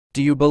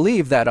Do you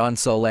believe that on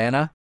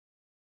Solana?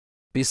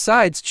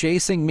 Besides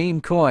chasing meme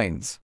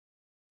coins,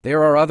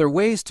 there are other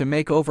ways to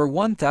make over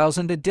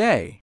 1,000 a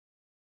day.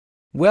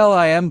 Well,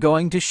 I am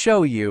going to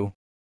show you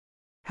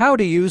how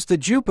to use the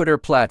Jupiter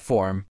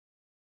platform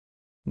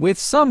with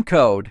some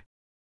code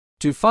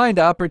to find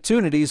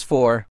opportunities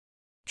for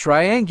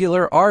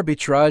triangular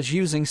arbitrage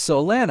using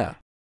Solana,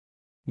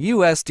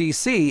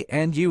 USDC,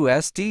 and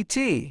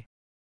USDT.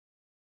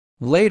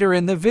 Later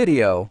in the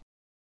video,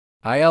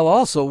 I'll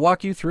also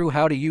walk you through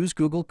how to use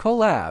Google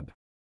Colab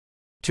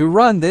to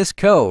run this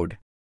code.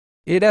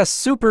 It is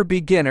super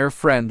beginner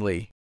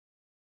friendly.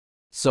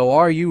 So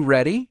are you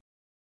ready?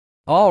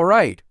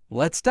 Alright,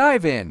 let's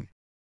dive in.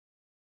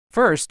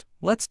 First,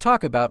 let's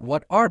talk about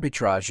what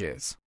arbitrage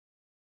is.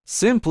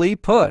 Simply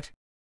put,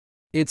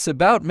 it's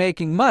about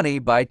making money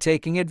by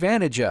taking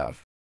advantage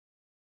of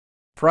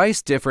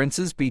price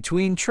differences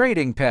between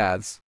trading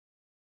paths.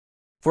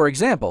 For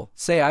example,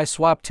 say I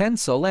swap 10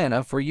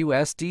 Solana for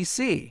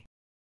USDC.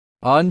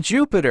 On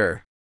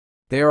Jupiter,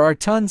 there are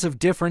tons of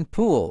different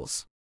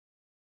pools,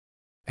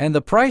 and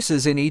the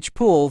prices in each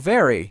pool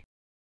vary.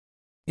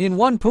 In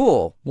one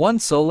pool, 1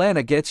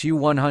 Solana gets you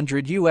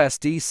 100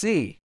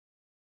 USDC.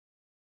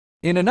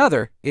 In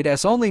another, it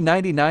has only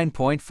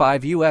 99.5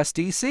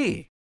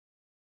 USDC.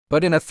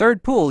 But in a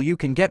third pool, you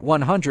can get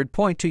 100.2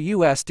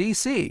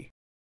 USDC.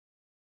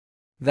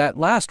 That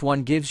last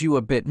one gives you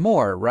a bit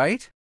more,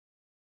 right?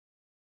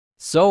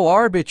 So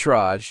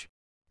arbitrage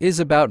is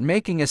about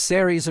making a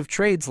series of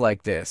trades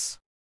like this.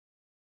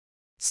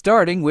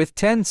 Starting with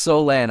 10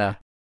 Solana,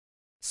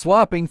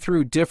 swapping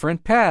through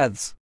different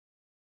paths,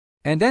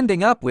 and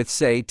ending up with,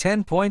 say,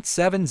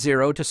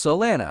 10.70 to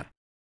Solana.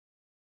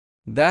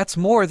 That's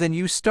more than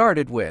you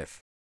started with.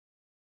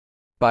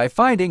 By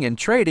finding and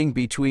trading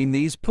between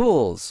these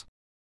pools,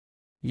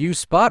 you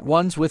spot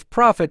ones with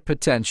profit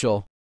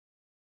potential,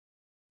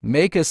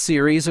 make a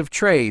series of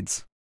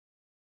trades,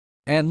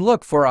 and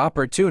look for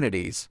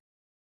opportunities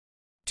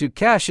to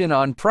cash in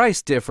on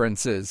price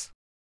differences.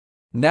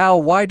 Now,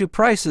 why do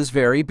prices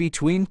vary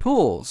between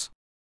pools?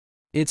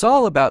 It's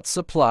all about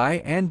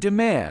supply and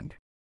demand.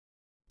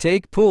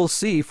 Take Pool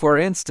C for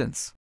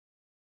instance.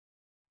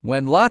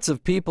 When lots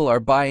of people are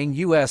buying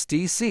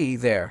USDC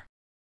there,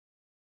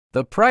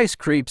 the price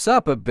creeps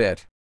up a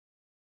bit.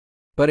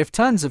 But if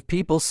tons of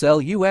people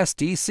sell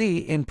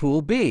USDC in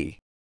Pool B,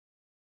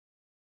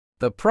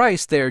 the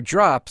price there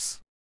drops.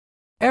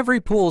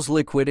 Every pool's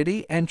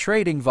liquidity and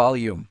trading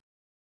volume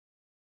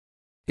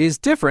is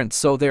different,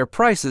 so their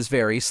prices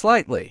vary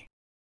slightly.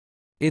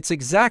 It's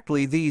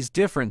exactly these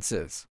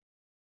differences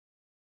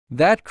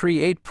that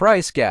create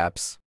price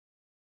gaps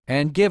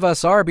and give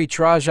us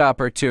arbitrage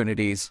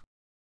opportunities.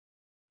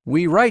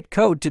 We write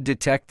code to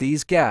detect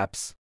these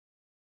gaps,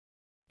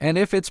 and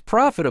if it's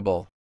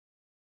profitable,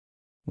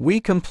 we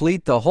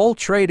complete the whole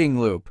trading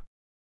loop.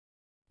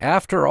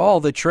 After all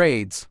the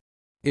trades,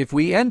 if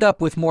we end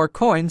up with more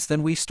coins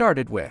than we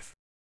started with,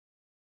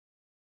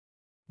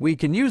 we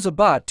can use a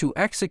bot to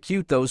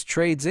execute those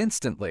trades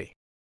instantly.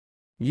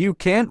 You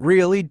can't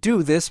really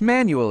do this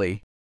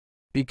manually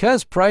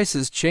because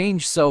prices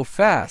change so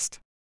fast.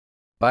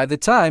 By the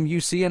time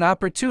you see an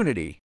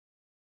opportunity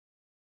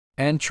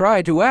and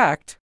try to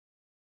act,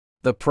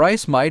 the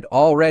price might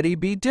already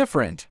be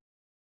different.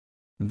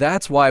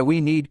 That's why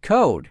we need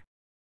code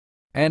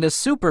and a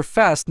super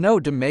fast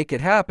node to make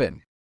it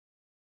happen.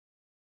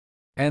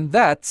 And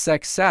that's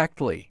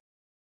exactly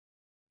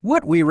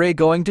what we're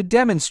going to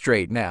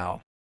demonstrate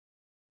now.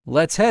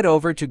 Let's head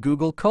over to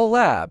Google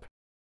Colab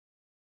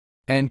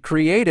and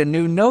create a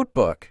new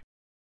notebook.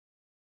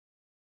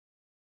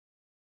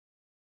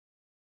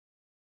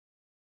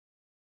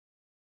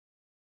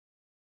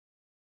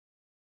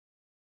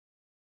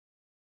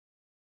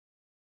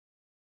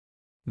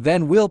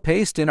 Then we'll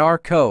paste in our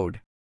code.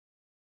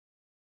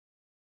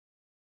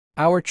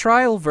 Our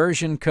trial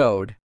version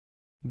code.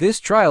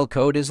 This trial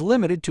code is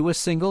limited to a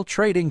single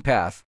trading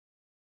path,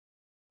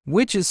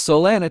 which is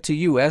Solana to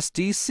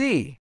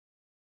USDC,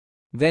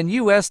 then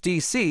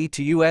USDC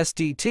to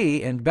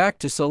USDT and back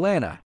to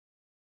Solana.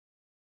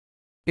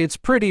 It's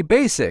pretty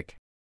basic,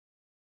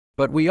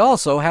 but we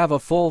also have a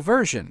full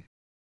version.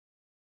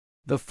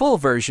 The full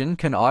version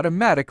can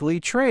automatically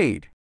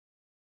trade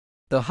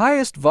the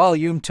highest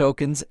volume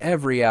tokens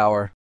every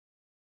hour,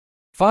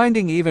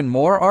 finding even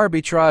more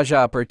arbitrage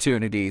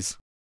opportunities.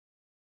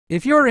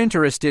 If you're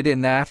interested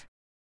in that,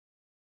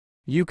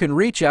 you can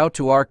reach out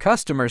to our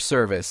customer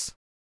service.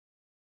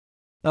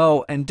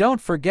 Oh, and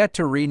don't forget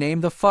to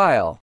rename the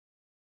file.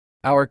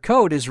 Our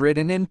code is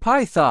written in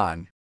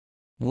Python.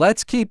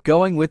 Let's keep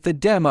going with the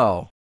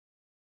demo.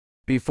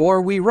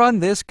 Before we run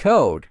this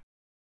code,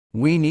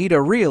 we need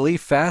a really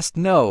fast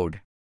node.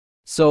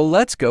 So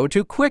let's go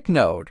to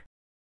QuickNode.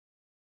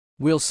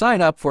 We'll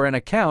sign up for an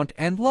account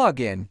and log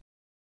in.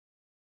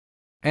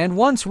 And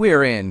once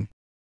we're in,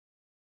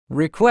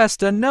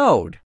 request a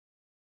node.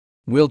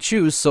 We'll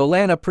choose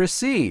Solana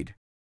Proceed.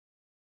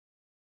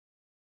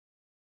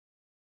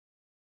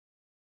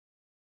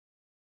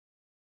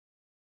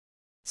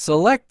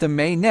 Select the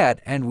mainnet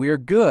and we're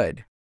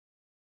good.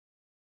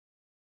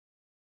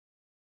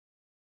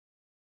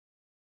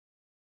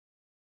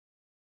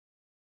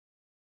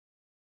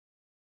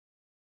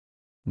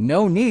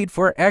 No need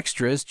for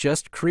extras,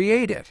 just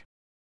create it.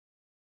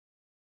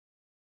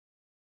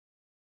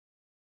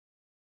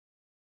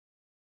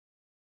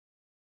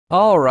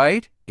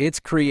 Alright, it's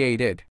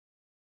created.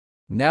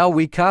 Now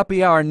we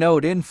copy our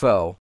node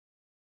info,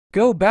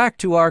 go back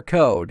to our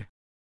code,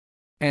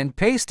 and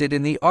paste it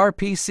in the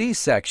RPC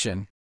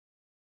section.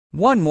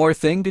 One more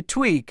thing to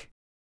tweak.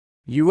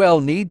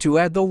 You'll need to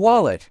add the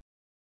wallet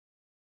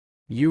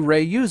you're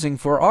using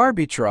for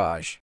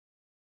arbitrage.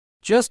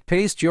 Just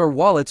paste your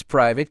wallet's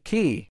private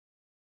key.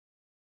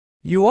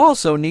 You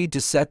also need to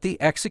set the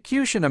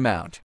execution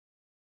amount.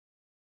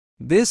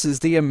 This is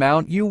the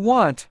amount you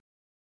want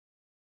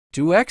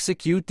to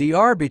execute the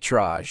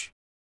arbitrage.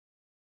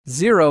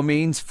 0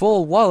 means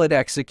full wallet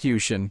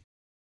execution.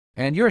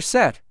 And you're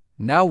set.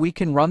 Now we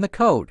can run the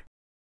code.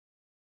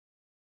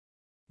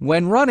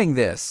 When running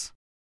this,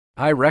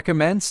 I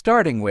recommend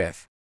starting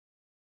with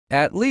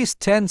at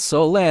least 10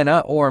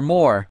 Solana or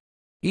more.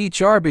 Each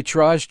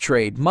arbitrage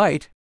trade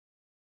might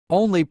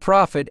only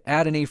profit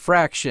at any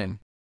fraction,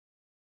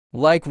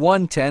 like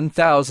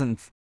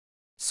 1/10,000th.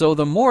 So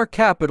the more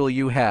capital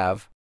you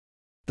have,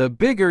 the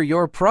bigger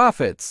your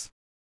profits.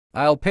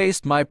 I'll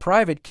paste my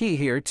private key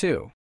here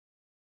too.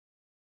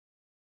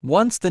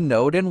 Once the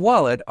node and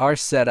wallet are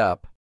set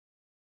up,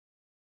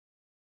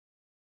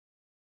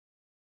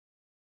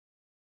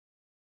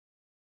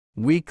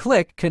 we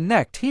click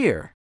Connect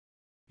here.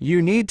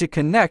 You need to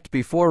connect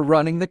before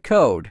running the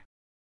code.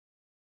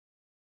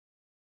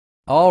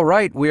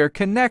 Alright, we're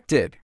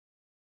connected.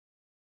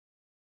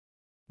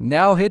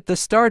 Now hit the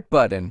Start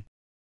button.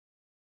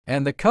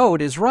 And the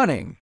code is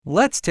running.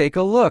 Let's take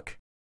a look.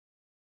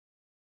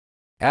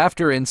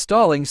 After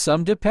installing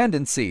some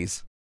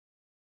dependencies,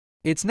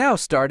 it's now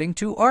starting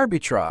to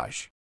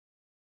arbitrage.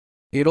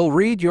 It'll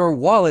read your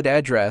wallet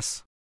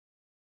address,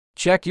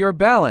 check your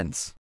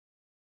balance,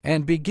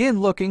 and begin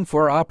looking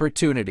for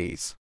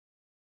opportunities.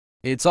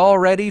 It's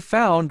already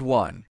found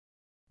one,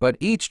 but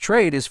each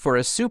trade is for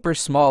a super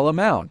small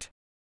amount.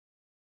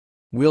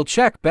 We'll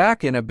check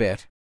back in a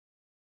bit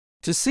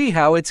to see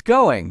how it's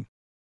going.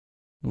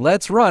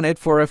 Let's run it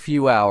for a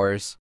few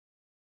hours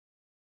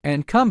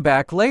and come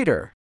back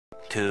later.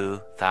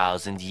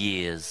 2,000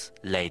 years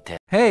later.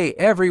 Hey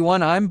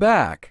everyone, I'm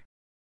back.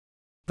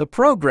 The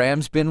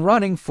program's been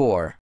running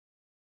for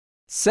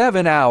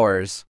 7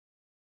 hours.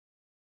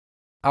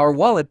 Our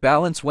wallet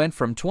balance went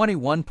from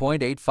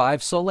 21.85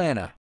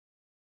 Solana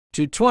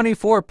to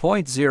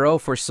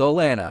 24.0 for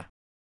Solana.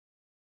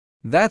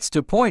 That's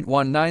to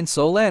 0.19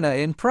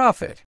 Solana in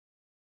profit.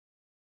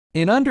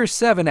 In under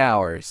 7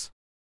 hours,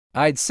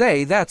 I'd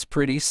say that's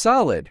pretty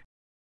solid.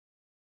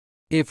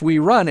 If we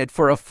run it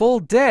for a full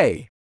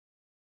day,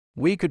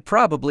 we could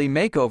probably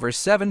make over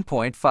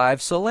 7.5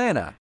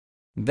 Solana.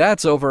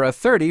 That's over a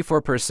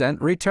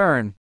 34%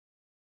 return.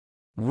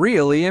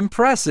 Really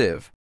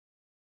impressive.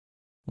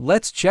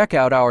 Let's check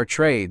out our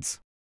trades.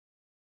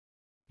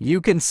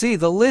 You can see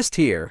the list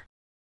here.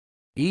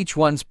 Each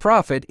one's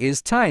profit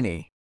is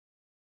tiny,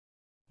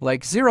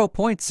 like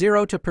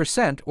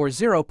 0.02% or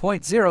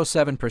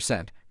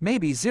 0.07%,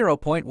 maybe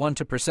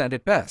 0.12%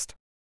 at best.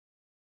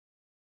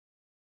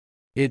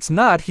 It's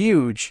not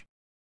huge,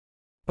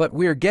 but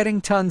we're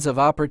getting tons of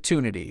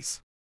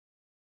opportunities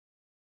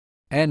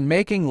and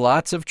making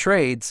lots of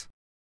trades,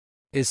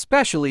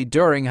 especially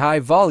during high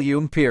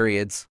volume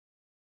periods.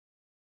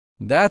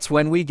 That's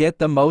when we get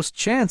the most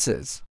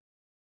chances.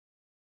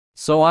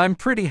 So I'm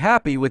pretty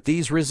happy with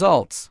these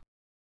results.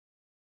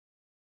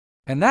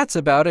 And that's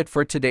about it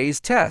for today's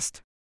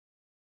test.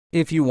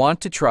 If you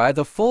want to try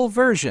the full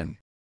version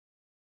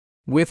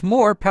with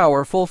more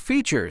powerful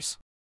features,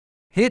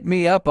 hit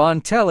me up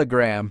on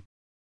Telegram.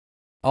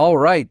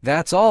 Alright,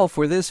 that's all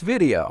for this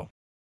video.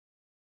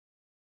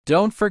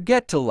 Don't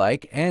forget to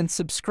like and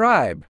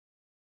subscribe.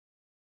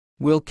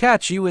 We'll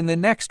catch you in the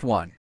next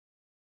one.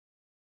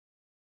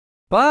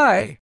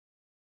 Bye!